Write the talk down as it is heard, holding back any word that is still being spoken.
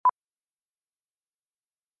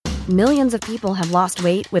Millions of people have lost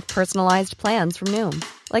weight with personalized plans from Noom.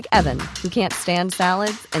 Like Evan, who can't stand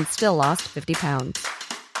salads and still lost 50 pounds.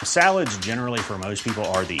 Salads generally for most people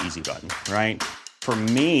are the easy button, right? For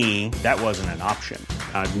me, that wasn't an option.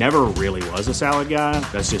 I never really was a salad guy.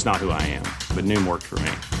 That's just not who I am. But Noom worked for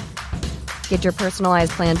me. Get your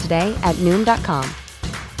personalized plan today at Noom.com.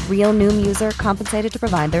 Real Noom user compensated to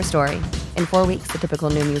provide their story. In 4 weeks, the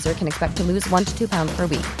typical Noom user can expect to lose 1 to 2 pounds per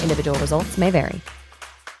week. Individual results may vary.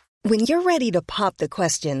 When you're ready to pop the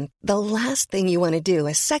question, the last thing you want to do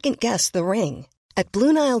is second-guess the ring. At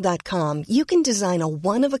BlueNile.com, you can design a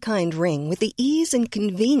one-of-a-kind ring with the ease and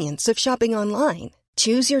convenience of shopping online.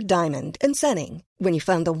 Choose your diamond and setting. When you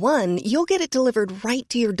find the one, you'll get it delivered right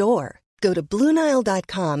to your door. Go to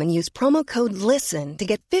BlueNile.com and use promo code LISTEN to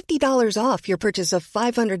get $50 off your purchase of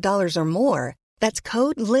 $500 or more. That's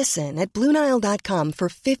code LISTEN at BlueNile.com for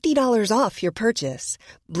 $50 off your purchase.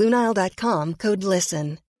 BlueNile.com, code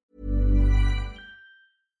LISTEN.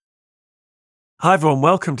 Hi everyone,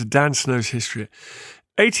 welcome to Dan Snow's History.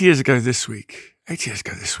 80 years ago this week, the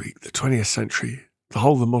 20th century, the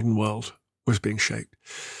whole of the modern world was being shaped.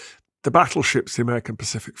 The battleships, the American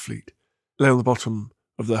Pacific Fleet, lay on the bottom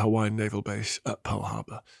of the Hawaiian naval base at Pearl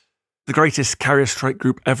Harbor. The greatest carrier strike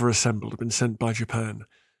group ever assembled had been sent by Japan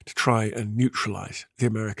to try and neutralize the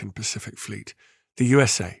American Pacific Fleet. The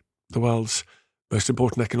USA, the world's most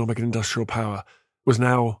important economic and industrial power, was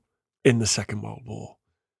now in the Second World War.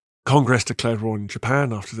 Congress declared war on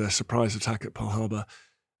Japan after their surprise attack at Pearl Harbor,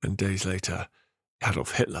 and days later,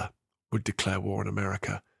 Adolf Hitler would declare war on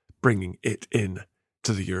America, bringing it in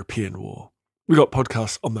to the European war. We've got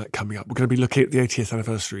podcasts on that coming up. We're going to be looking at the 80th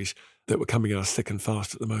anniversaries that were coming at us thick and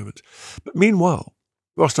fast at the moment. But meanwhile,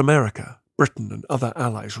 whilst America, Britain and other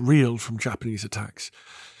allies reeled from Japanese attacks,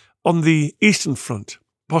 on the Eastern Front,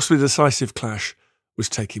 possibly a decisive clash was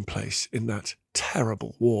taking place in that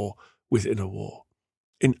terrible war within a war.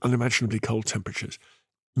 In unimaginably cold temperatures,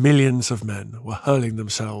 millions of men were hurling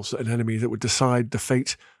themselves at an enemy that would decide the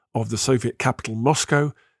fate of the Soviet capital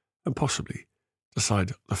Moscow and possibly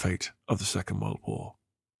decide the fate of the Second World War.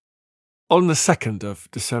 On the 2nd of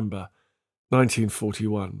December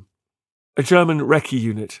 1941, a German recce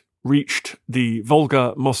unit reached the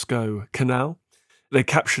Volga-Moscow Canal. They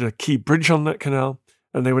captured a key bridge on that canal,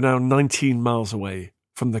 and they were now 19 miles away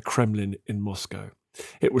from the Kremlin in Moscow.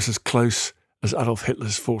 It was as close as Adolf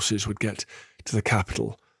Hitler's forces would get to the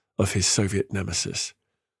capital of his Soviet nemesis.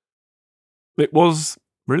 It was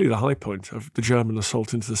really the high point of the German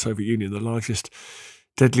assault into the Soviet Union, the largest,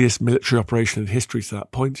 deadliest military operation in history to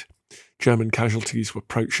that point. German casualties were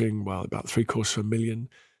approaching, about 750,000.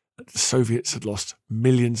 The Soviets had lost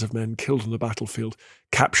millions of men killed on the battlefield,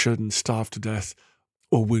 captured and starved to death,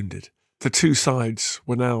 or wounded. The two sides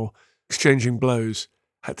were now exchanging blows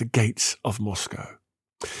at the gates of Moscow.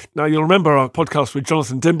 Now, you'll remember our podcast with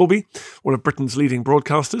Jonathan Dimbleby, one of Britain's leading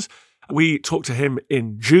broadcasters. We talked to him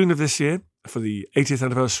in June of this year for the 80th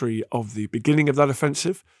anniversary of the beginning of that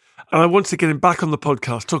offensive. And I wanted to get him back on the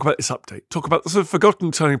podcast, talk about this update, talk about the sort of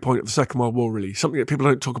forgotten turning point of the Second World War, really, something that people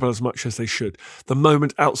don't talk about as much as they should. The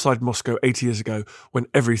moment outside Moscow 80 years ago when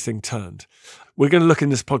everything turned. We're going to look in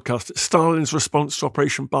this podcast at Stalin's response to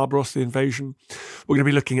Operation Barbarossa, the invasion. We're going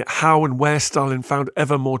to be looking at how and where Stalin found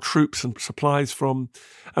ever more troops and supplies from,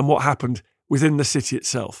 and what happened within the city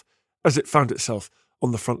itself as it found itself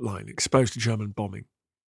on the front line, exposed to German bombing.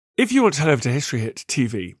 If you want to head over to History Hit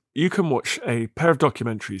TV, you can watch a pair of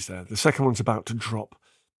documentaries there. The second one's about to drop,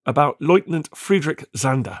 about Lieutenant Friedrich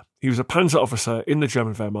Zander. He was a panzer officer in the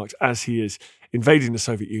German Wehrmacht as he is invading the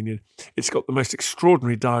Soviet Union. It's got the most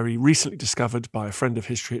extraordinary diary recently discovered by a friend of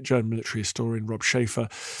History Hit, German military historian Rob Schaefer.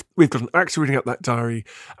 We've got an actor reading out that diary,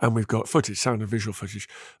 and we've got footage, sound and visual footage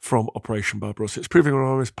from Operation Barbarossa. It's proving one of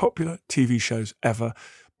our most popular TV shows ever.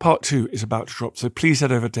 Part 2 is about to drop, so please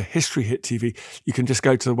head over to History Hit TV. You can just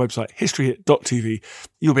go to the website historyhit.tv.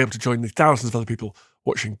 You'll be able to join the thousands of other people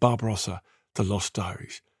watching Barbarossa, The Lost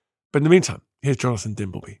Diaries. But in the meantime, here's Jonathan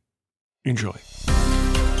Dimbleby. Enjoy.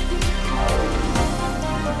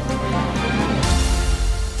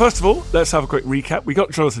 First of all, let's have a quick recap. We got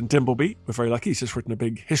Jonathan Dimbleby. We're very lucky. He's just written a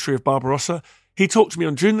big history of Barbarossa. He talked to me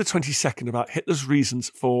on June the 22nd about Hitler's reasons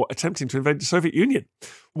for attempting to invade the Soviet Union,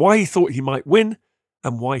 why he thought he might win,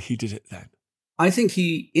 and why he did it then. I think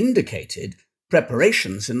he indicated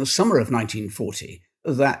preparations in the summer of 1940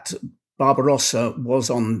 that Barbarossa was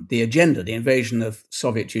on the agenda. The invasion of the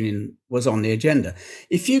Soviet Union was on the agenda.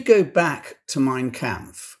 If you go back to Mein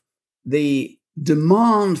Kampf, the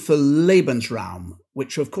demand for Lebensraum,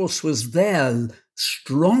 which of course was there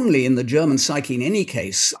strongly in the German psyche in any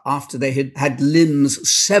case, after they had had limbs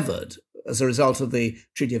severed as a result of the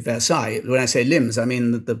Treaty of Versailles. When I say limbs, I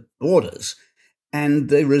mean the borders. And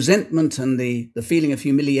the resentment and the feeling of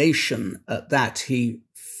humiliation at that he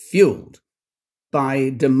fueled by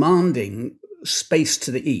demanding space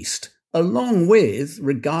to the east, along with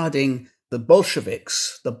regarding the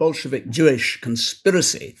Bolsheviks, the Bolshevik Jewish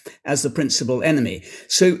conspiracy, as the principal enemy.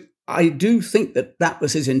 So I do think that that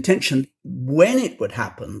was his intention. When it would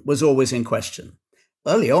happen was always in question.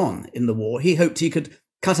 Early on in the war, he hoped he could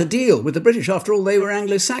cut a deal with the British. After all, they were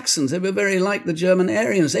Anglo-Saxons. They were very like the German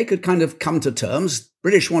Aryans. They could kind of come to terms.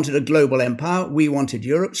 British wanted a global empire. We wanted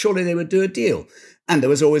Europe. Surely they would do a deal. And there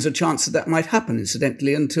was always a chance that might happen,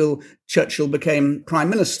 incidentally, until Churchill became prime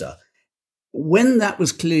minister. When that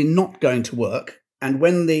was clearly not going to work, and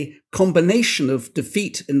when the combination of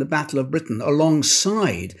defeat in the Battle of Britain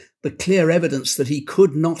alongside the clear evidence that he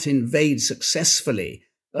could not invade successfully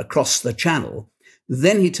across the Channel,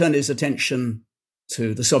 then he turned his attention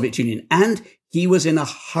to the Soviet Union. And he was in a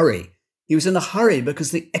hurry. He was in a hurry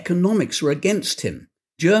because the economics were against him.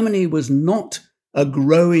 Germany was not a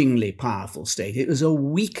growingly powerful state. It was a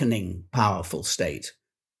weakening powerful state.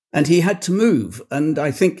 And he had to move. And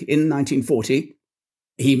I think in 1940,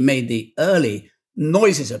 he made the early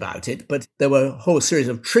noises about it, but there were a whole series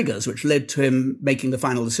of triggers which led to him making the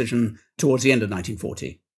final decision towards the end of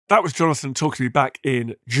 1940. That was Jonathan talking to me back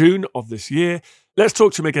in June of this year. Let's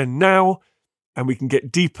talk to him again now, and we can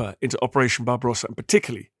get deeper into Operation Barbarossa and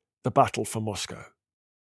particularly the battle for Moscow.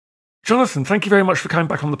 Jonathan, thank you very much for coming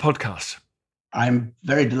back on the podcast. I'm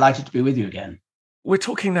very delighted to be with you again. We're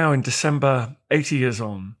talking now in December, 80 years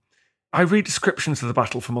on. I read descriptions of the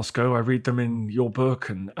battle for Moscow. I read them in your book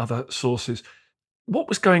and other sources. What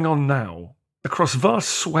was going on now across vast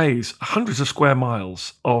swathes, hundreds of square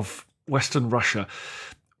miles of Western Russia,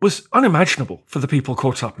 was unimaginable for the people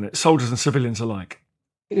caught up in it, soldiers and civilians alike.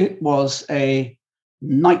 It was a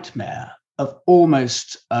nightmare of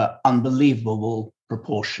almost unbelievable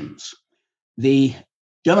proportions. The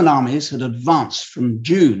German armies had advanced from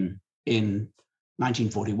June in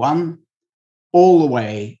 1941 all the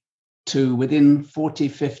way to within 40,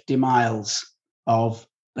 50 miles of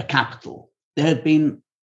the capital. There had been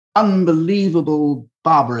unbelievable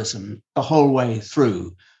barbarism the whole way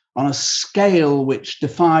through on a scale which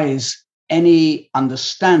defies any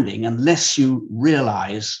understanding unless you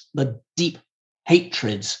realize the deep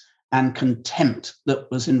hatreds and contempt that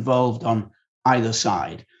was involved on either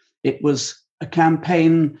side. It was a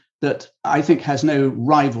campaign that I think has no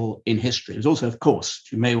rival in history. It was also, of course,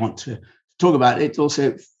 you may want to talk about it, it's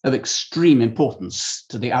also of extreme importance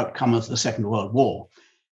to the outcome of the Second World War.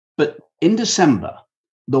 But in December,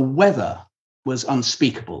 the weather was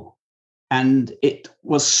unspeakable. And it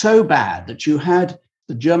was so bad that you had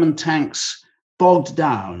the German tanks bogged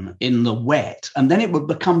down in the wet, and then it would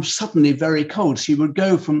become suddenly very cold. So you would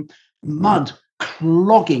go from mud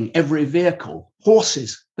clogging every vehicle.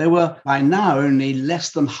 Horses, there were by now only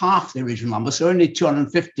less than half the original number, so only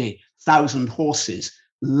 250,000 horses,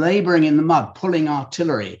 laboring in the mud, pulling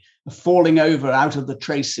artillery, falling over out of the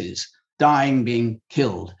traces, dying, being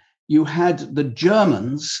killed. You had the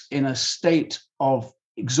Germans in a state of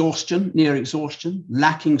exhaustion, near exhaustion,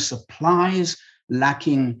 lacking supplies,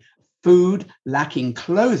 lacking food, lacking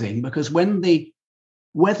clothing, because when the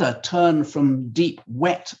weather turned from deep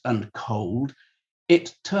wet and cold,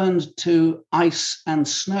 it turned to ice and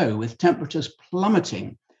snow, with temperatures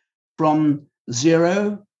plummeting from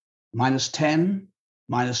 0, -10,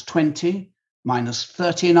 -20,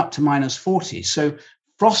 -30, and up to -40. So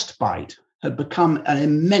frostbite had become an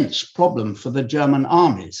immense problem for the German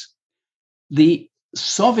armies. The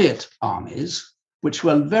Soviet armies, which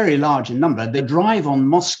were very large in number, the drive on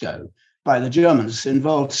Moscow by the Germans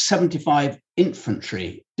involved 75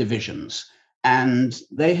 infantry divisions, and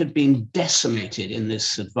they had been decimated in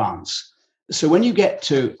this advance. So when you get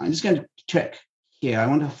to, I'm just going to check here, I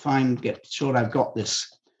want to get sure I've got this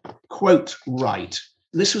quote right.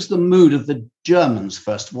 This was the mood of the Germans,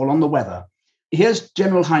 first of all, on the weather. Here's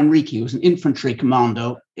General Heinrici, who was an infantry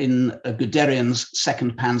commander in Guderian's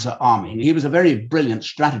 2nd Panzer Army. And he was a very brilliant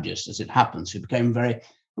strategist, as it happens, who became very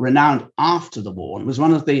renowned after the war and was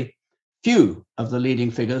one of the few of the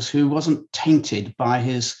leading figures who wasn't tainted by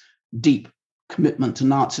his deep commitment to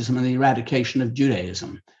Nazism and the eradication of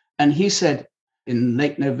Judaism. And he said in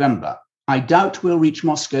late November, "I doubt we'll reach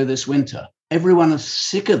Moscow this winter. Everyone is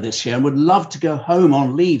sick of this here and would love to go home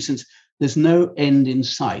on leave since there's no end in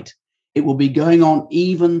sight. It will be going on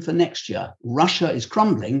even for next year. Russia is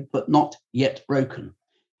crumbling, but not yet broken."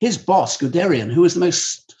 His boss, Guderian, who was the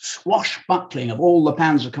most swashbuckling of all the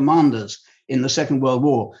panzer commanders in the Second World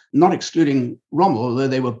War, not excluding Rommel, although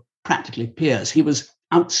they were practically peers, he was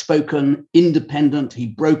outspoken, independent. He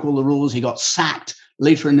broke all the rules. He got sacked.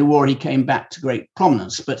 Later in the war, he came back to great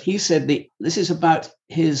prominence. But he said this is about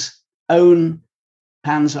his own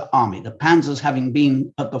Panzer army, the Panzers having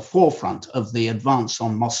been at the forefront of the advance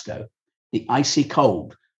on Moscow, the icy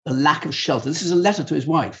cold, the lack of shelter. This is a letter to his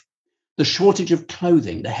wife. The shortage of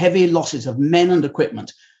clothing, the heavy losses of men and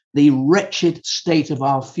equipment, the wretched state of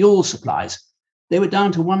our fuel supplies. They were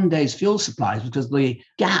down to one day's fuel supplies because the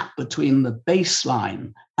gap between the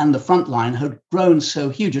baseline and the front line had grown so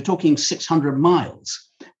huge. You're talking 600 miles.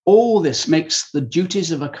 All this makes the duties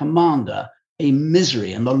of a commander a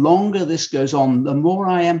misery. And the longer this goes on, the more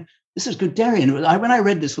this is Guderian. When I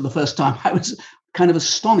read this for the first time, I was kind of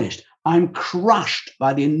astonished. I'm crushed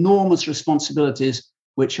by the enormous responsibilities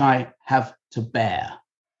which I have to bear.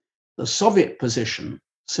 The Soviet position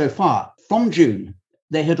so far, from June,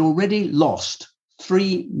 they had already lost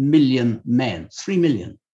 3 million men, 3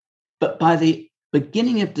 million. But by the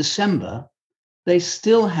beginning of December, they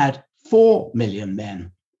still had 4 million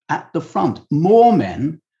men at the front, more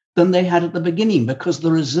men than they had at the beginning because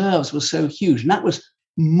the reserves were so huge. And that was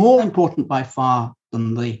more important by far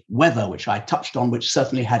than the weather, which I touched on, which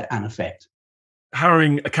certainly had an effect.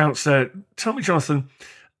 Harrowing accounts there. Tell me, Jonathan,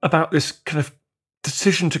 about this kind of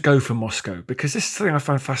decision to go for Moscow, because this is something I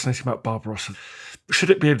find fascinating about Barbarossa. Should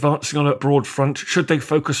it be advancing on a broad front? Should they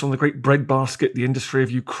focus on the great breadbasket, the industry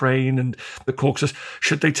of Ukraine and the Caucasus?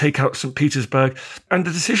 Should they take out St. Petersburg? And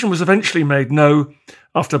the decision was eventually made, no,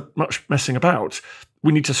 after much messing about,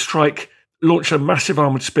 we need to launch a massive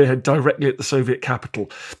armoured spearhead directly at the Soviet capital.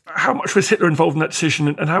 How much was Hitler involved in that decision,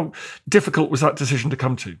 and how difficult was that decision to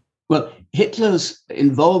come to? Well, Hitler's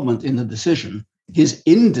involvement in the decision, his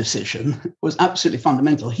indecision, was absolutely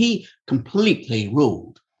fundamental. He completely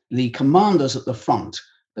ruled. The commanders at the front,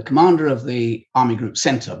 the commander of the Army Group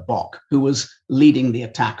Center, Bock, who was leading the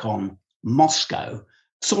attack on Moscow,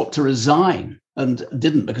 sought to resign and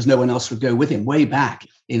didn't because no one else would go with him way back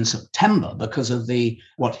in September because of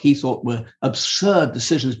what he thought were absurd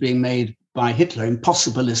decisions being made by Hitler,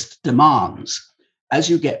 impossibilist demands. As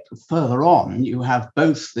you get further on, you have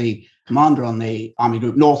both the commander on the Army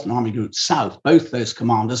Group North and Army Group South, both those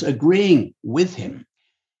commanders agreeing with him.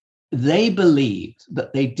 They believed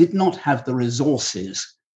that they did not have the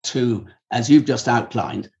resources to, as you've just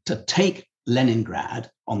outlined, to take Leningrad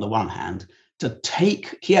on the one hand, to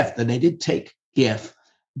take Kiev, that they did take Kiev,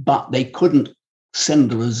 but they couldn't send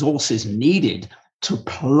the resources needed to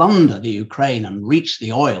plunder the Ukraine and reach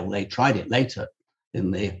the oil. They tried it later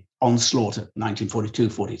in the onslaught of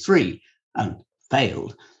 1942-43 and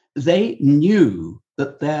failed. They knew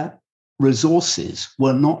that their resources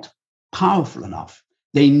were not powerful enough.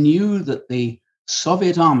 They knew that the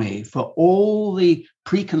Soviet army, for all the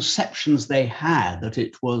preconceptions they had, that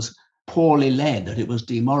it was poorly led, that it was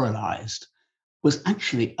demoralized, was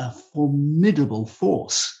actually a formidable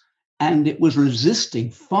force. And it was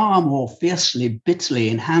resisting far more fiercely, bitterly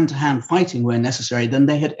in hand-to-hand fighting where necessary than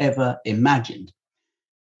they had ever imagined.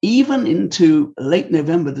 Even into late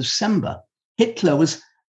November, December, Hitler was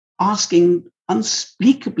asking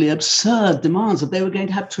unspeakably absurd demands that they were going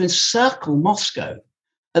to have to encircle Moscow.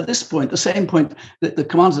 At this point, the same point that the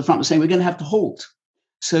commanders at the front were saying, we're going to have to halt.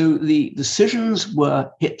 So the decisions were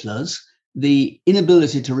Hitler's. The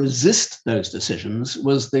inability to resist those decisions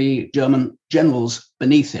was the German generals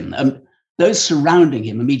beneath him. Those surrounding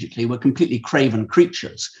him immediately were completely craven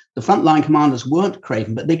creatures. The frontline commanders weren't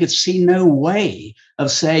craven, but they could see no way of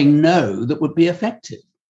saying no that would be effective.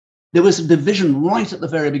 There was a division right at the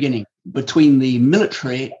very beginning between the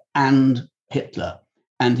military and Hitler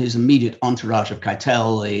and his immediate entourage of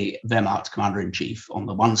Keitel, the Wehrmacht commander-in-chief on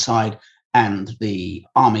the one side, and the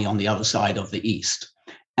army on the other side of the east.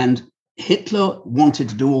 And Hitler wanted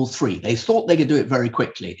to do all three. They thought they could do it very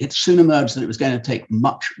quickly. It soon emerged that it was going to take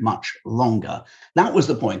much, much longer. That was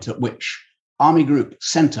the point at which Army Group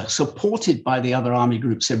Center, supported by the other army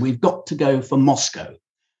groups, said, we've got to go for Moscow.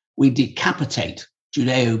 We decapitate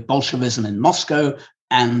Judeo-Bolshevism in Moscow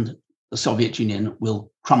and the Soviet Union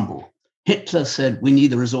will crumble. Hitler said, we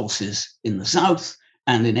need the resources in the south,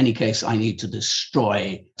 and in any case, I need to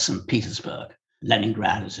destroy St. Petersburg,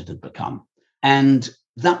 Leningrad as it had become. And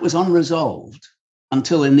that was unresolved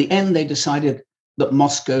until in the end they decided that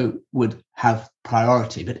Moscow would have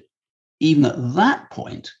priority. But even at that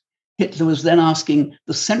point, Hitler was then asking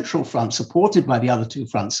the Central Front, supported by the other two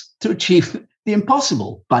fronts, to achieve the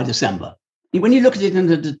impossible by December. When you look at it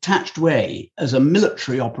in a detached way as a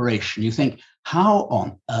military operation, you think, how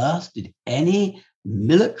on earth did any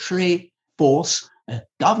military force, a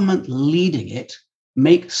government leading it,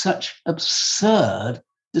 make such absurd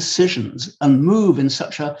decisions and move in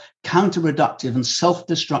such a counterproductive and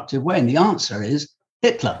self-destructive way? And the answer is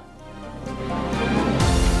Hitler.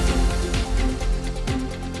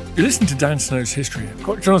 You listen to Dan Snow's History. I've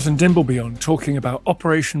got Jonathan Dimbleby on talking about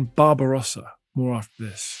Operation Barbarossa. More after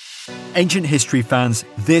this. Ancient history fans,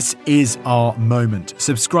 this is our moment.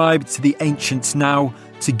 Subscribe to The Ancients now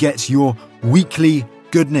to get your weekly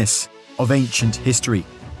goodness of ancient history.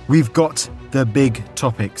 We've got the big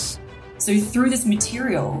topics. So through this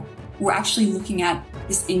material, we're actually looking at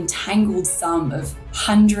this entangled sum of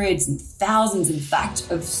hundreds and thousands, in fact,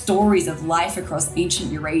 of stories of life across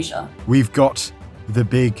ancient Eurasia. We've got the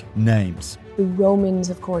big names. The Romans,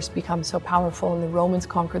 of course, become so powerful, and the Romans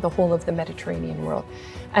conquer the whole of the Mediterranean world.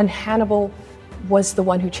 And Hannibal was the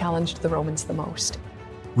one who challenged the Romans the most.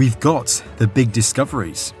 We've got the big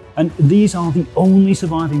discoveries. And these are the only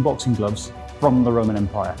surviving boxing gloves from the Roman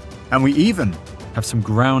Empire. And we even have some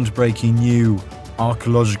groundbreaking new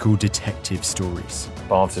archaeological detective stories.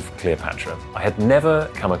 Baths of Cleopatra. I had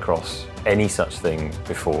never come across any such thing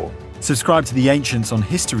before. Subscribe to The Ancients on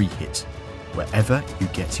History Hit, wherever you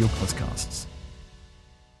get your podcasts.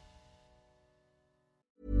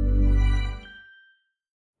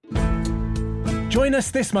 Join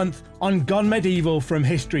us this month on Gone Medieval from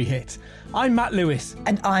History Hit. I'm Matt Lewis.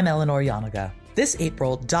 And I'm Eleanor Yanaga. This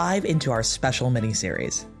April, dive into our special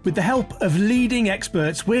mini-series. With the help of leading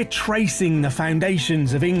experts, we're tracing the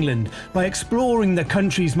foundations of England by exploring the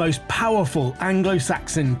country's most powerful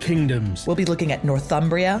Anglo-Saxon kingdoms. We'll be looking at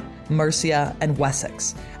Northumbria, Mercia, and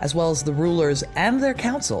Wessex, as well as the rulers and their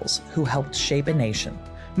councils who helped shape a nation.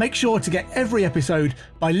 Make sure to get every episode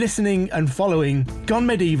by listening and following Gone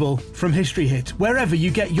Medieval from History Hit, wherever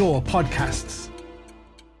you get your podcasts.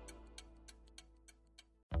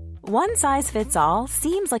 One size fits all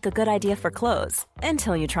seems like a good idea for clothes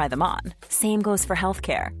until you try them on. Same goes for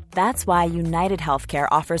healthcare. That's why United Healthcare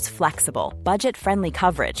offers flexible, budget-friendly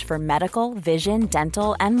coverage for medical, vision,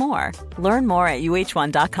 dental, and more. Learn more at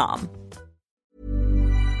uh1.com.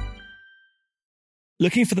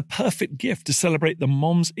 Looking for the perfect gift to celebrate the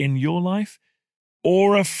moms in your life?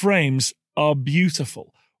 Aura frames are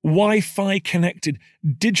beautiful, Wi-Fi connected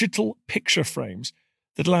digital picture frames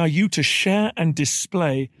that allow you to share and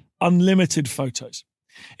display unlimited photos.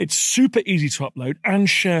 It's super easy to upload and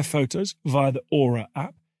share photos via the Aura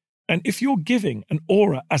app. And if you're giving an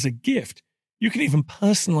Aura as a gift, you can even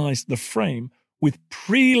personalize the frame with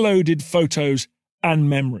preloaded photos and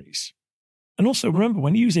memories. And also remember,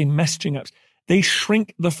 when using messaging apps, they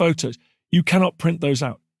shrink the photos. You cannot print those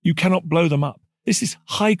out. You cannot blow them up. This is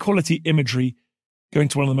high quality imagery going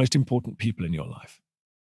to one of the most important people in your life.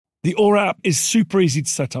 The Aura app is super easy to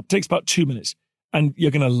set up. It takes about 2 minutes, and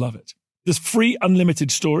you're going to love it. There's free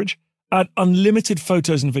unlimited storage, add unlimited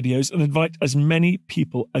photos and videos, and invite as many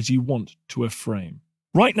people as you want to a frame.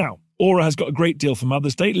 Right now, Aura has got a great deal for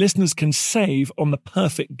Mother's Day. Listeners can save on the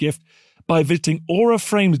perfect gift by visiting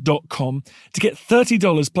auraframes.com to get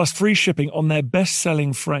 $30 plus free shipping on their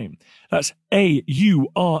best-selling frame. That's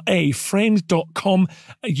AURA frames.com.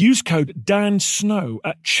 Use code DANSNOW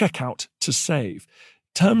at checkout to save.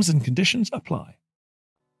 Terms and conditions apply.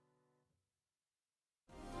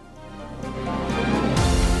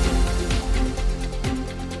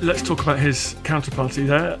 Let's talk about his counterparty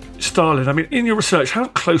there, Stalin. I mean, in your research, how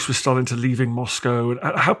close was Stalin to leaving Moscow, and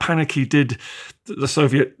how panicky did the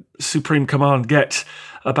Soviet Supreme Command get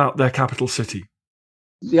about their capital city?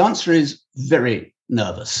 The answer is very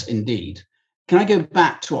nervous indeed. Can I go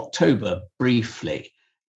back to October briefly?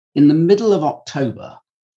 In the middle of October,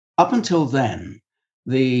 up until then,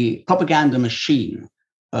 the propaganda machine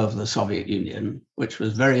of the Soviet Union, which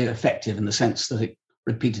was very effective in the sense that it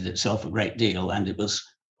repeated itself a great deal, and it was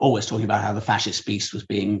always talking about how the fascist beast was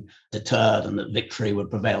being deterred and that victory would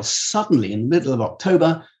prevail. Suddenly, in the middle of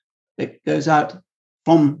October, it goes out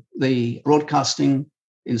from the broadcasting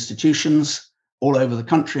institutions all over the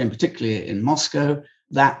country, and particularly in Moscow,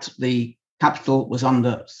 that the capital was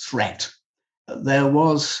under threat. There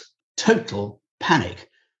was total panic.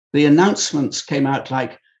 The announcements came out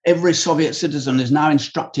like, every Soviet citizen is now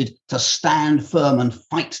instructed to stand firm and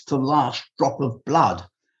fight to the last drop of blood.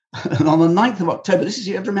 And on the 9th of October,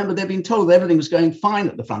 you have to remember they've been told that everything was going fine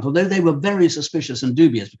at the front, although they were very suspicious and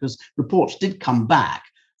dubious because reports did come back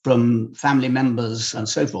from family members and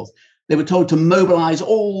so forth. They were told to mobilize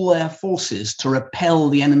all their forces to repel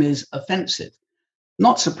the enemy's offensive.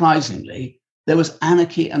 Not surprisingly, there was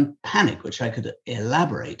anarchy and panic, which I could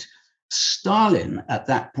elaborate. Stalin at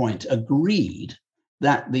that point agreed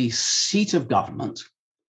that the seat of government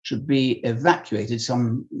should be evacuated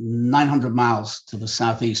some 900 miles to the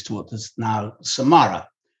southeast to what is now Samara.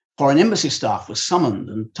 Foreign embassy staff was summoned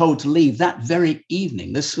and told to leave that very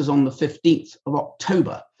evening. This was on the 15th of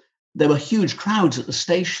October. There were huge crowds at the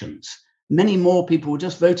stations. many more people were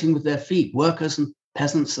just voting with their feet, workers and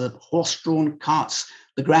peasants, the horse-drawn carts,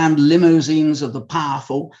 the grand limousines of the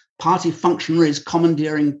powerful, party functionaries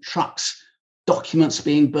commandeering trucks, documents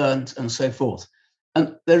being burnt, and so forth.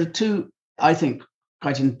 And there are two, I think,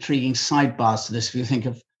 quite intriguing sidebars to this if you think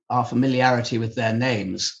of our familiarity with their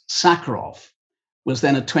names. Sakharov was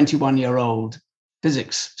then a 21-year-old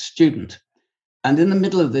physics student. And in the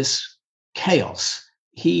middle of this chaos,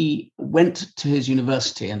 he went to his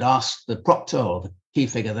university and asked the proctor, or the key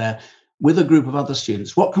figure there, with a group of other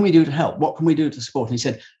students, what can we do to help? What can we do to support? And he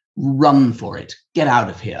said, run for it, get out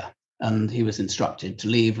of here. And he was instructed to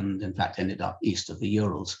leave and in fact ended up east of the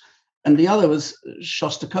Urals. And the other was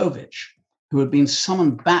Shostakovich, who had been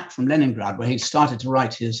summoned back from Leningrad, where he started to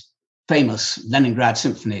write his famous Leningrad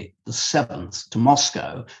Symphony, the Seventh, to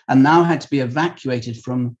Moscow, and now had to be evacuated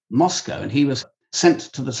from Moscow. And he was sent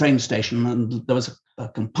to the train station, and there was a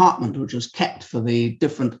compartment which was kept for the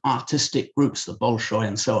different artistic groups, the Bolshoi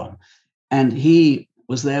and so on. And he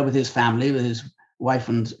was there with his family, with his wife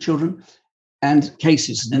and children, and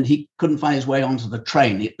cases, and he couldn't find his way onto the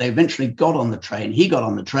train. They eventually got on the train. He got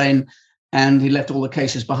on the train, and he left all the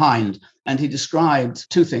cases behind. And he described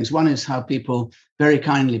two things. One is how people very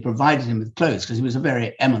kindly provided him with clothes, because he was a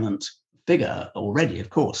very eminent figure already, of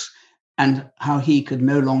course, and how he could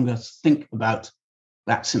no longer think about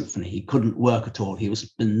that symphony. He couldn't work at all. He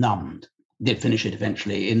was benumbed. Did finish it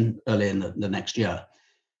eventually early in the next year.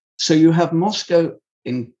 So you have Moscow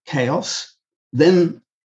in chaos. Then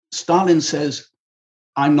Stalin says,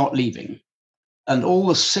 I'm not leaving. And all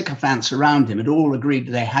the sycophants around him had all agreed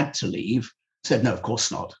they had to leave, said, no, of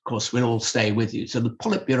course not. Of course, we'll all stay with you. So the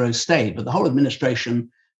Politburo stayed, but the whole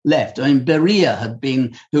administration left. I mean, Beria had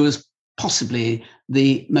been, who was possibly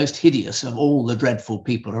the most hideous of all the dreadful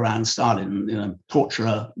people around Stalin,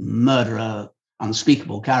 torturer, murderer,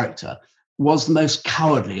 unspeakable character, was the most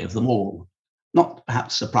cowardly of them all, not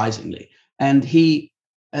perhaps surprisingly. And he,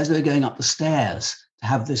 as they were going up the stairs to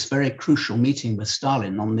have this very crucial meeting with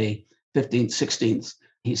Stalin on the 15th, 16th,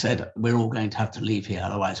 he said, we're all going to have to leave here,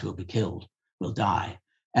 otherwise we'll be killed, we'll die.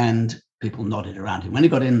 And people nodded around him. When he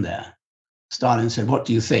got in there, Stalin said, what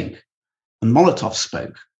do you think? And Molotov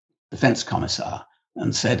spoke, defense commissar,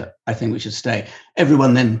 and said, I think we should stay.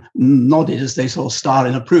 Everyone then nodded as they saw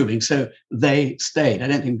Stalin approving, so they stayed. I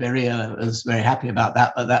don't think Beria was very happy about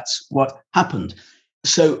that, but that's what happened.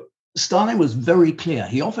 So Stalin was very clear.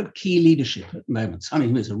 He offered key leadership at moments. I mean,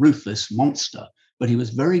 he was a ruthless monster, but he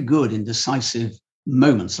was very good in decisive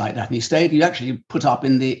moments like that. And he stayed, he actually put up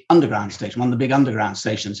in the underground station, one of the big underground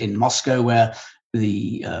stations in Moscow, where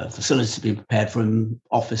the facilities had been prepared for him,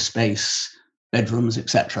 office space, bedrooms,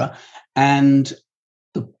 etc. And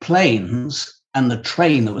the planes and the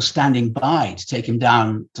train that was standing by to take him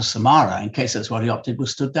down to Samara, in case that's what he opted,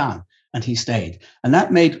 was stood down, and he stayed. And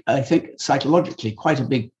that made, I think, psychologically quite a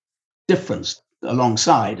big difference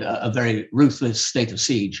alongside a very ruthless state of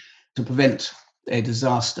siege to prevent a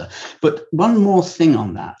disaster. But one more thing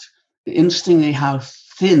on that, interestingly, how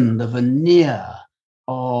thin the veneer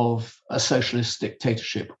of a socialist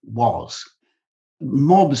dictatorship was.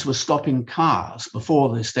 Mobs were stopping cars before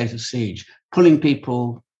the state of siege, pulling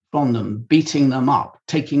people from them, beating them up,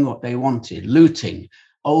 taking what they wanted, looting,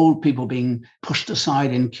 old people being pushed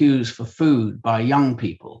aside in queues for food by young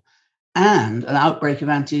people, and an outbreak of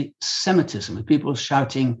anti-Semitism with people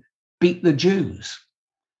shouting, beat the Jews.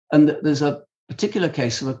 And there's a particular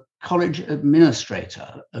case of a college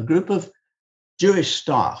administrator. A group of Jewish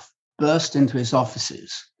staff burst into his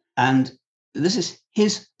offices, and this is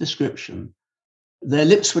his description. Their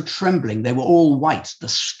lips were trembling. They were all white, the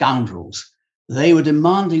scoundrels. They were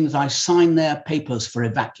demanding that I sign their papers for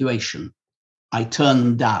evacuation. I turned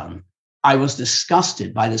them down. I was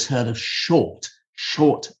disgusted by this herd of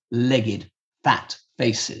short-legged, fat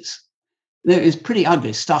faces. There is pretty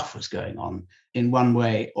ugly stuff was going on in one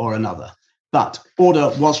way or another. But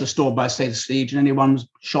order was restored by state of siege, and anyone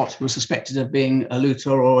shot who was suspected of being a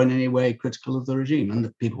looter or in any way critical of the regime. And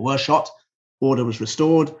the people were shot, order was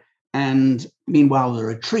restored, and meanwhile the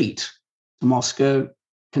retreat to Moscow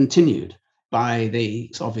continued by the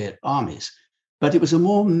Soviet armies. But it was a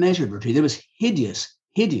more measured retreat. There was hideous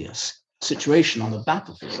situation on the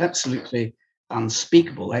battlefield, absolutely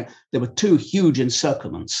unspeakable. There were two huge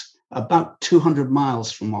encirclements about 200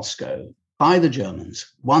 miles from Moscow by the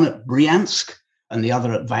Germans, one at Bryansk and the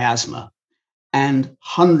other at Vyazma, and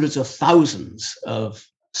hundreds of thousands of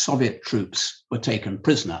Soviet troops were taken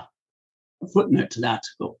prisoner. A footnote to that,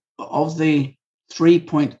 of the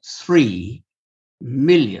 3.3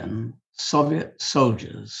 million Soviet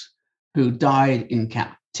soldiers who died in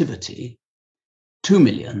captivity, 2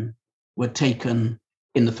 million were taken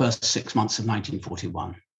in the first 6 months of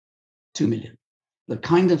 1941. 2 million. The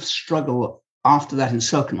kind of struggle after that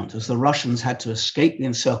encirclement, as the Russians had to escape the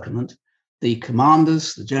encirclement, the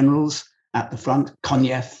commanders, the generals at the front,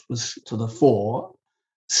 Konev was to the fore,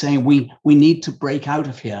 saying, we need to break out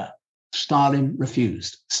of here. Stalin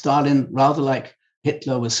refused. Stalin, rather like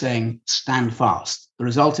Hitler, was saying, stand fast. The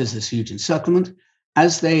result is this huge encirclement.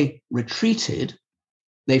 As they retreated,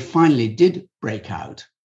 they finally did break out.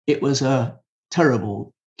 It was a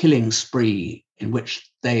terrible killing spree in which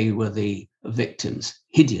they were the victims,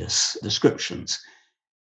 hideous descriptions.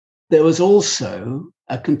 There was also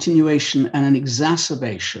a continuation and an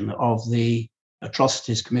exacerbation of the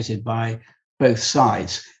atrocities committed by both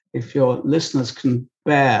sides. If your listeners can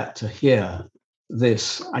bear to hear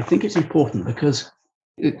this, I think it's important because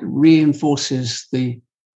it reinforces the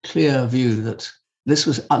clear view that this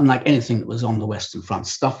was unlike anything that was on the Western Front.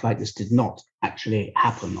 Stuff like this did not actually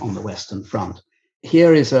happen on the Western Front.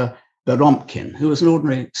 Here is a Beromkin, who was an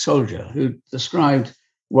ordinary soldier, who described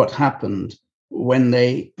what happened when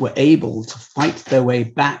they were able to fight their way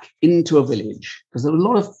back into a village, because there were a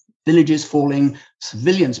lot of villages falling,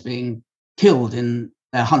 civilians being killed in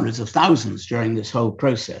their hundreds of thousands during this whole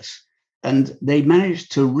process. And they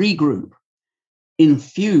managed to regroup,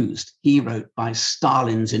 infused, he wrote, by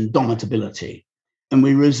Stalin's indomitability. And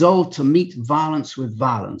we resolved to meet violence with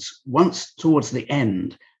violence. Once towards the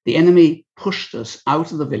end, the enemy pushed us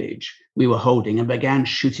out of the village we were holding and began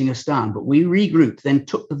shooting us down. But we regrouped, then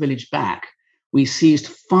took the village back. We seized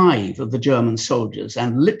 5 of the German soldiers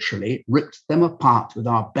and literally ripped them apart with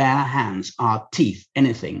our bare hands, our teeth,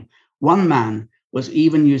 anything. One man was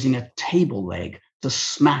even using a table leg to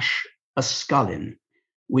smash a skull in.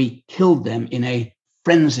 We killed them in a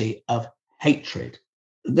frenzy of hatred.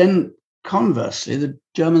 Then conversely, the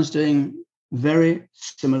Germans doing very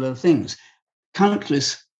similar things.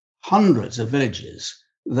 Countless hundreds of villages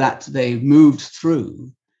that they moved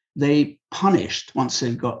through, they punished, once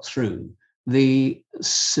they got through, the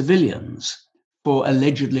civilians for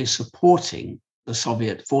allegedly supporting the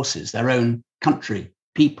Soviet forces, their own country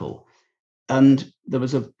people. And there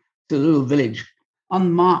was a little village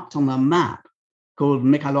unmarked on the map called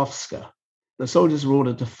Mikhailovska. The soldiers were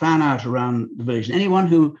ordered to fan out around the village. And anyone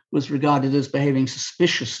who was regarded as behaving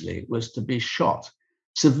suspiciously was to be shot.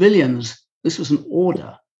 Civilians, this was an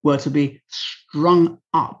order, were to be strung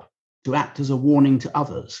up to act as a warning to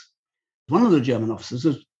others. One of the German officers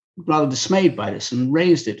was rather dismayed by this and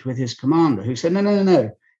raised it with his commander, who said,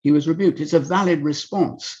 no. He was rebuked. It's a valid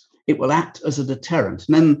response. It will act as a deterrent.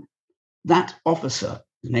 And then that officer,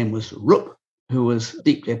 his name was Rupp, who was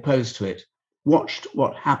deeply opposed to it, watched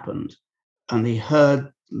what happened. And he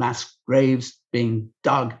heard mass graves being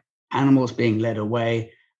dug, animals being led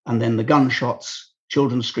away, and then the gunshots,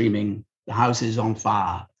 children screaming, the houses on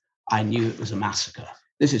fire. I knew it was a massacre.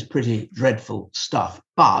 This is pretty dreadful stuff.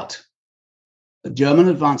 But the German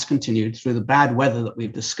advance continued through the bad weather that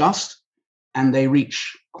we've discussed, and they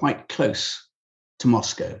reach quite close to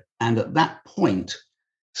Moscow. And at that point,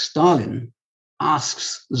 Stalin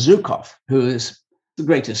asks Zhukov, who is the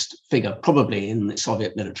greatest figure probably in the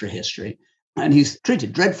Soviet military history, and he's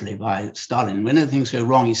treated dreadfully by Stalin. When things go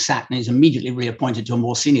wrong, he's sacked and he's immediately reappointed to a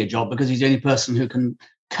more senior job because he's the only person who can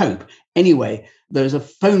cope. Anyway, there's a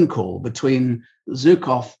phone call between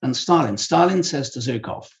Zhukov and Stalin. Stalin says to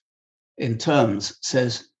Zhukov, in terms,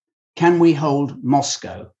 says, can we hold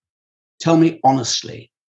Moscow? Tell me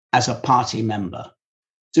honestly, as a party member.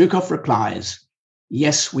 Zhukov replies,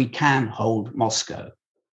 yes, we can hold Moscow.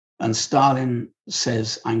 And Stalin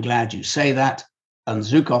says, I'm glad you say that. And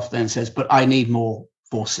Zhukov then says, but I need more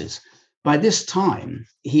forces. By this time,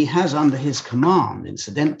 he has under his command,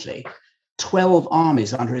 incidentally, 12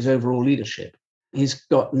 armies under his overall leadership. He's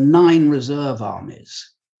got 9 reserve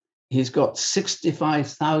armies. He's got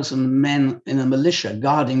 65,000 men in a militia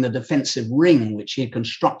guarding the defensive ring, which he had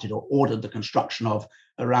constructed or ordered the construction of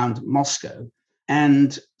around Moscow.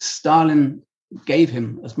 And Stalin gave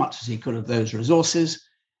him as much as he could of those resources,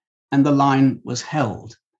 and the line was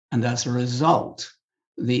held. And as a result,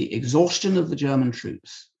 the exhaustion of the German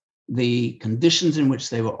troops, the conditions in which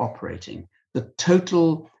they were operating, the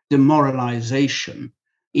total demoralization,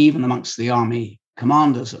 even amongst the army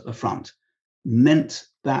commanders at the front, meant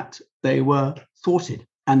that they were thwarted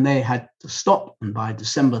and they had to stop. And by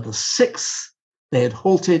December the 6th, they had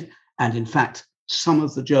halted. And in fact, some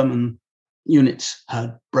of the German units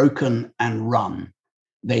had broken and run.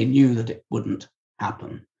 They knew that it wouldn't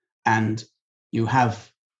happen. And you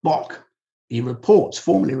have Bock, he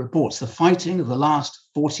formally reports, the fighting of the last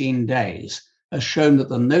 14 days has shown that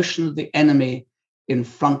the notion of the enemy in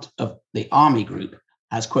front of the army group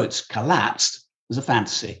has, quotes, collapsed, was a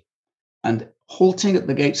fantasy. And halting at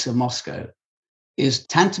the gates of Moscow is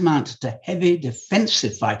tantamount to heavy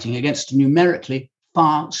defensive fighting against a numerically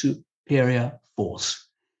far superior force.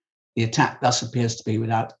 The attack thus appears to be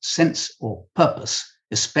without sense or purpose,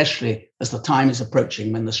 especially as the time is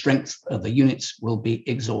approaching when the strength of the units will be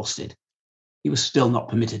exhausted. He was still not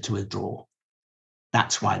permitted to withdraw.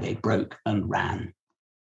 That's why they broke and ran.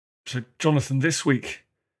 So, Jonathan, this week,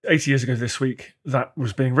 80 years ago this week, that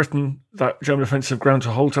was being written, that German offensive ground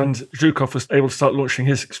to halt, and Zhukov was able to start launching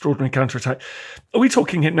his extraordinary counterattack. Are we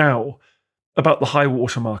talking it now about the high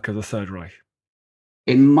watermark of the Third Reich?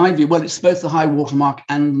 In my view, well, it's both the high watermark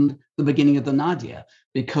and the beginning of the nadir,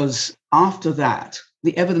 because after that,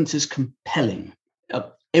 the evidence is compelling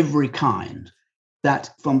of every kind,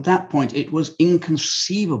 that from that point, it was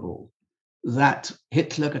inconceivable that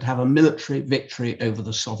Hitler could have a military victory over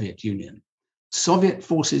the Soviet Union. Soviet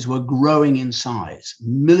forces were growing in size.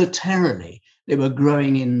 Militarily, they were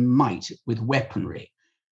growing in might with weaponry.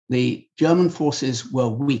 The German forces were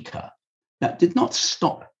weaker. That did not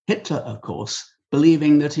stop Hitler, of course,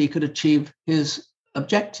 believing that he could achieve his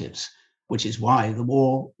objectives, which is why the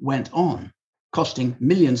war went on, costing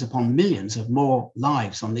millions upon millions of more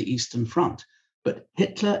lives on the Eastern Front. But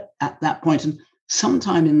Hitler at that point, and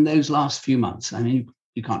sometime in those last few months, I mean,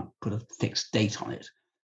 you can't put a fixed date on it,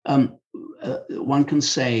 one can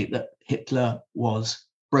say that Hitler was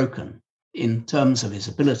broken in terms of his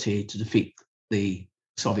ability to defeat the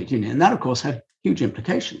Soviet Union. And that, of course, had huge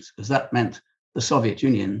implications, because that meant the Soviet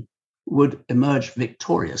Union would emerge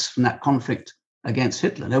victorious from that conflict against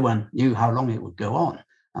Hitler. No one knew how long it would go on.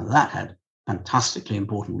 And that had fantastically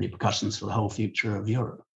important repercussions for the whole future of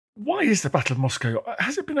Europe. Why is the Battle of Moscow?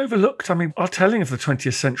 Has it been overlooked? I mean, our telling of the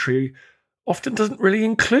 20th century often doesn't really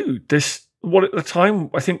include this, what at the time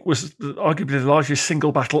I think was arguably the largest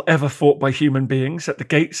single battle ever fought by human beings at the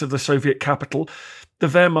gates of the Soviet capital. The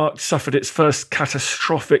Wehrmacht suffered its first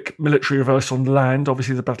catastrophic military reverse on land.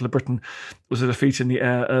 Obviously, the Battle of Britain was a defeat in the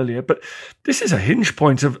air earlier. But this is a hinge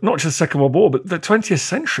point of not just the Second World War, but the 20th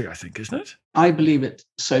century, I think, isn't it? I believe it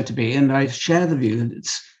so to be. And I share the view that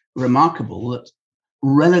it's remarkable that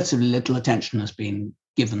relatively little attention has been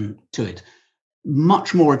given to it.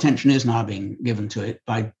 Much more attention is now being given to it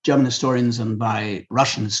by German historians and by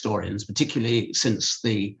Russian historians, particularly since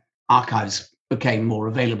the archives became more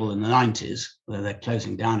available in the 90s, though they're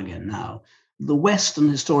closing down again now. The Western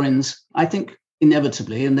historians, I think,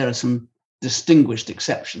 inevitably, and there are some distinguished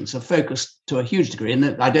exceptions, have focused to a huge degree, and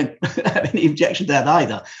I don't have any objection to that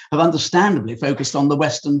either, have understandably focused on the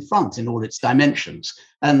Western Front in all its dimensions.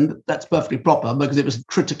 And that's perfectly proper, because it was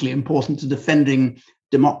critically important to defending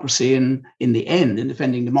democracy in the end, in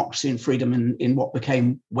defending democracy and freedom in what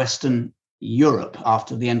became Western Europe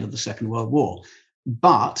after the end of the Second World War.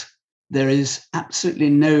 But there is absolutely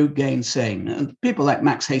no gainsaying, and people like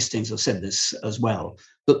Max Hastings have said this as well,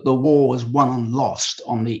 that the war was won and lost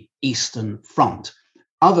on the Eastern Front.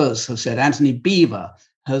 Others have said, Anthony Beevor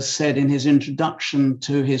has said in his introduction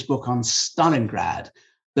to his book on Stalingrad,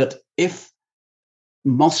 that if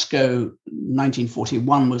Moscow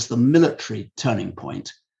 1941 was the military turning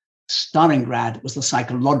point, Stalingrad was the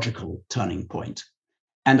psychological turning point.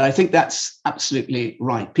 And I think that's absolutely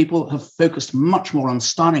right. People have focused much more on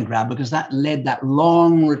Stalingrad because that led that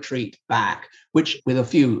long retreat back, which, with a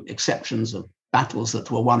few exceptions of battles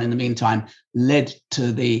that were won in the meantime, led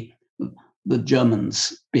to the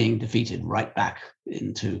Germans being defeated right back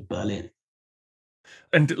into Berlin.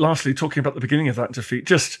 And lastly, talking about the beginning of that defeat,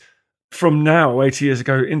 just from now, 80 years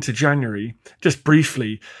ago into January, just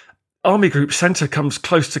briefly, Army Group Centre comes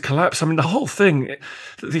close to collapse. I mean, the whole thing,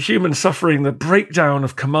 the human suffering, the breakdown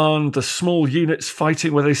of command, the small units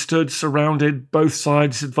fighting where they stood, surrounded, both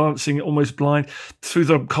sides advancing almost blind through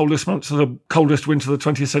the coldest months of the coldest winter of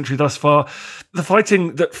the 20th century thus far. The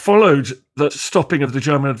fighting that followed the stopping of the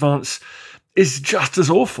German advance is just as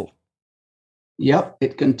awful. Yep,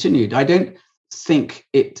 it continued. I don't think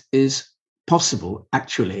it is possible,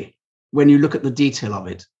 actually, when you look at the detail of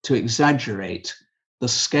it, to exaggerate the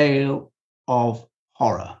scale of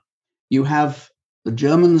horror. You have the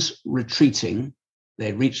Germans retreating.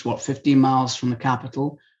 They reached, 15 miles from the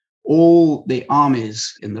capital. All the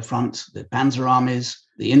armies in the front, the panzer armies,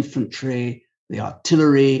 the infantry, the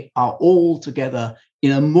artillery, are all together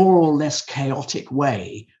in a more or less chaotic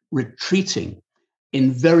way, retreating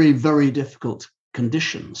in very, very difficult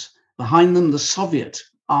conditions. Behind them, the Soviet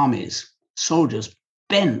armies, soldiers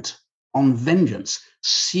bent on vengeance,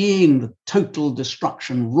 seeing the total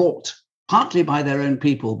destruction wrought partly by their own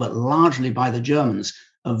people, but largely by the Germans,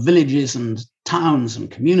 of villages and towns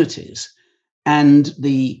and communities, and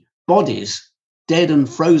the bodies dead and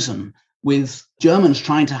frozen, with Germans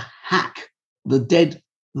trying to hack the dead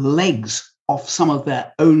legs off some of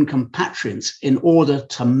their own compatriots in order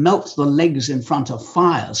to melt the legs in front of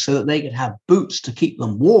fires so that they could have boots to keep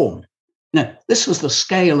them warm. Now, this was the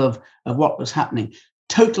scale of what was happening.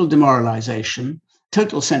 Total demoralization,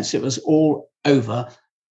 total sense it was all over,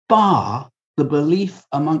 bar the belief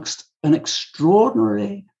amongst an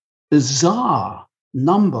extraordinary, bizarre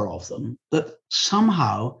number of them that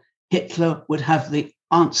somehow Hitler would have the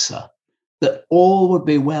answer, that all would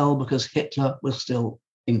be well because Hitler was still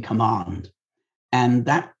in command. And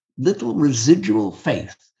that little residual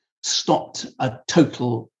faith stopped a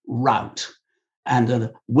total rout and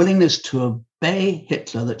a willingness to obey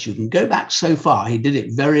Hitler that you can go back so far. He did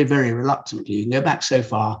it very, very reluctantly. You can go back so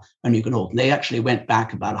far and you can halt. They actually went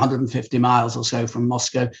back about 150 miles or so from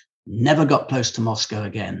Moscow, never got close to Moscow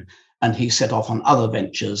again. And he set off on other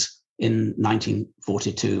ventures in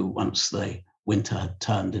 1942 once the winter had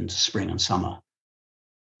turned into spring and summer.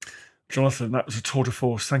 Jonathan, that was a tour de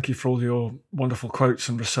force. Thank you for all your wonderful quotes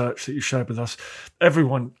and research that you shared with us.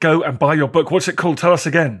 Everyone, go and buy your book. What's it called? Tell us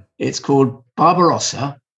again. It's called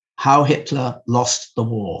Barbarossa, How Hitler Lost the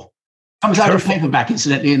War. Comes out of paperback,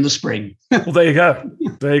 incidentally, in the spring. Well, there you go.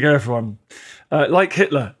 There you go, everyone. Like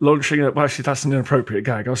Hitler launching well, actually, that's an inappropriate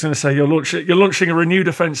gag. I was going to say you're launching a renewed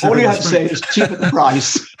offensive. All you have to say is cheap at the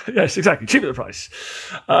price. Yes, exactly. Cheap at the price.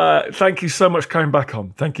 Thank you so much for coming back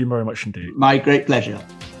on. Thank you very much indeed. My great pleasure.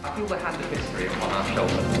 I feel the hand of history upon our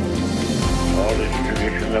shoulders. All this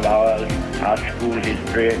tradition of ours, our school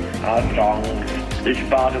history, our songs, this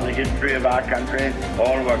part of the history of our country,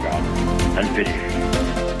 all were gone and finished.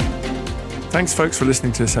 Thanks, folks, for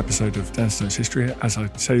listening to this episode of Dan Snow's History. As I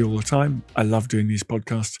say all the time, I love doing these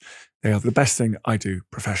podcasts. They are the best thing I do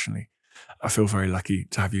professionally. I feel very lucky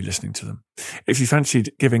to have you listening to them. If you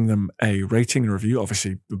fancied giving them a rating and review,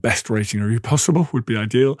 obviously the best rating and review possible would be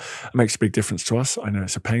ideal. It makes a big difference to us. I know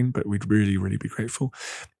it's a pain, but we'd really, really be grateful.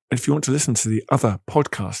 And if you want to listen to the other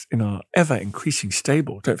podcasts in our ever-increasing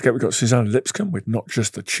stable, don't forget we've got Susanna Lipscomb with Not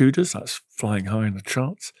Just the Tudors. That's flying high in the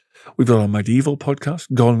charts. We've got our medieval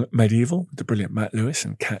podcast, Gone Medieval, with the brilliant Matt Lewis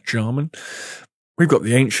and Kat Jarman. We've got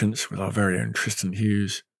The Ancients with our very own Tristan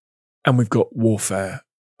Hughes. And we've got Warfare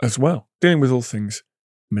as well, dealing with all things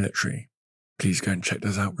military. Please go and check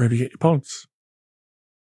those out wherever you get your pods.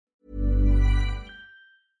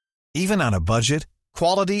 Even on a budget,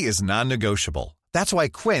 quality is non-negotiable. That's why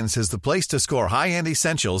Quince is the place to score high-end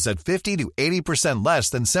essentials at 50 to 80% less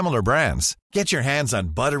than similar brands. Get your hands on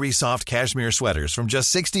buttery soft cashmere sweaters from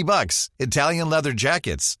just $60, Italian leather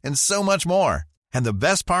jackets, and so much more. And the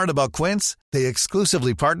best part about Quince, they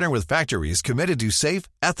exclusively partner with factories committed to safe,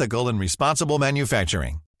 ethical, and responsible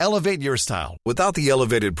manufacturing. Elevate your style without the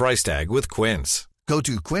elevated price tag with Quince. Go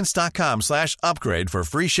to quince.com/upgrade for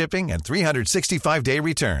free shipping and 365-day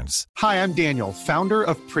returns. Hi, I'm Daniel, founder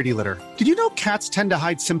of Pretty Litter. Did you know cats tend to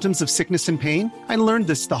hide symptoms of sickness and pain? I learned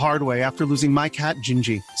this the hard way after losing my cat,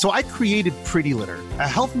 Gingy. So I created Pretty Litter, a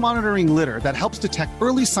health monitoring litter that helps detect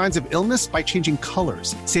early signs of illness by changing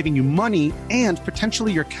colors, saving you money and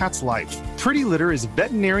potentially your cat's life. Pretty Litter is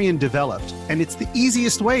veterinarian developed, and it's the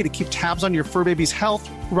easiest way to keep tabs on your fur baby's health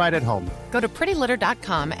right at home. Go to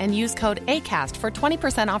prettylitter.com and use code ACAST for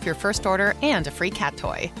 20% off your first order and a free cat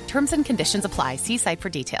toy. Terms and conditions apply. See site for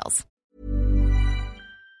details.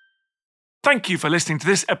 Thank you for listening to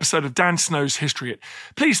this episode of Dan Snow's History It.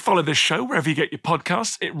 Please follow this show wherever you get your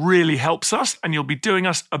podcasts. It really helps us, and you'll be doing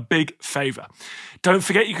us a big favour. Don't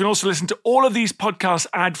forget, you can also listen to all of these podcasts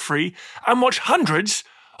ad-free and watch hundreds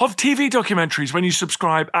of TV documentaries when you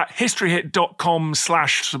subscribe at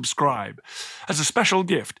historyhit.com/subscribe. As a special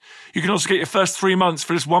gift, you can also get your first 3 months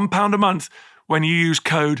for just £1 a month when you use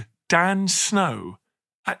code DANSNOW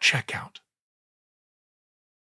at checkout.